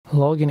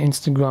Log in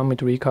Instagram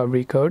with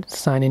recovery code,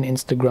 sign in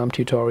Instagram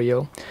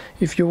tutorial.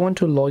 If you want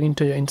to log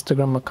into your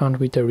Instagram account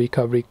with a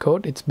recovery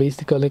code, it's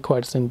basically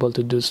quite simple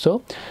to do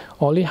so.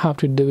 All you have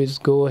to do is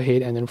go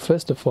ahead and then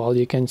first of all,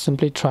 you can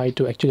simply try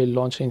to actually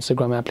launch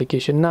Instagram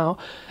application. Now,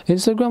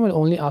 Instagram will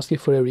only ask you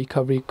for a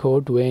recovery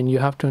code when you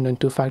have turned on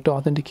two-factor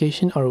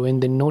authentication or when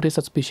they notice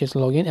suspicious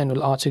login and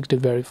will ask you to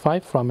verify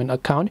from an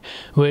account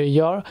where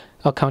your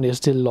account is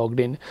still logged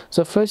in.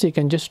 So first you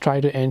can just try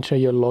to enter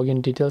your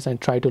login details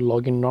and try to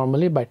log in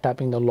normally by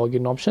tapping the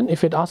login option.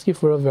 If it asks you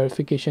for a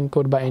verification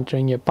code by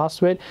entering your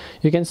password,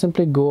 you can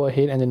simply go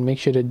ahead and then make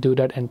sure to do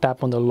that and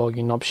tap on the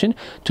login option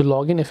to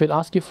log in. If it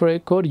asks you for a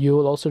code, you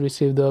will also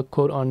receive the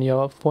code on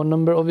your phone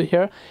number over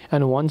here,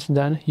 and once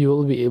done you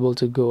will be able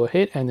to go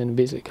ahead and then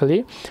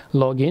basically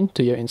log in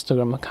to your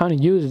Instagram account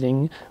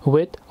using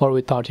with or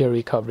without your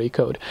recovery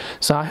code.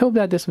 So I hope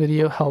that this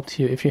video helped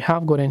you. If you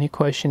have got any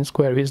questions,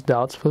 queries,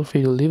 doubts, feel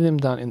free to leave them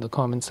down in the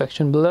comment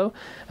section below.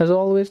 As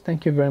always,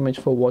 thank you very much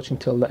for watching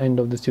till the end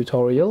of this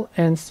tutorial,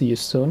 and see you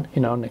soon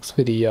in our next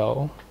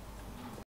video.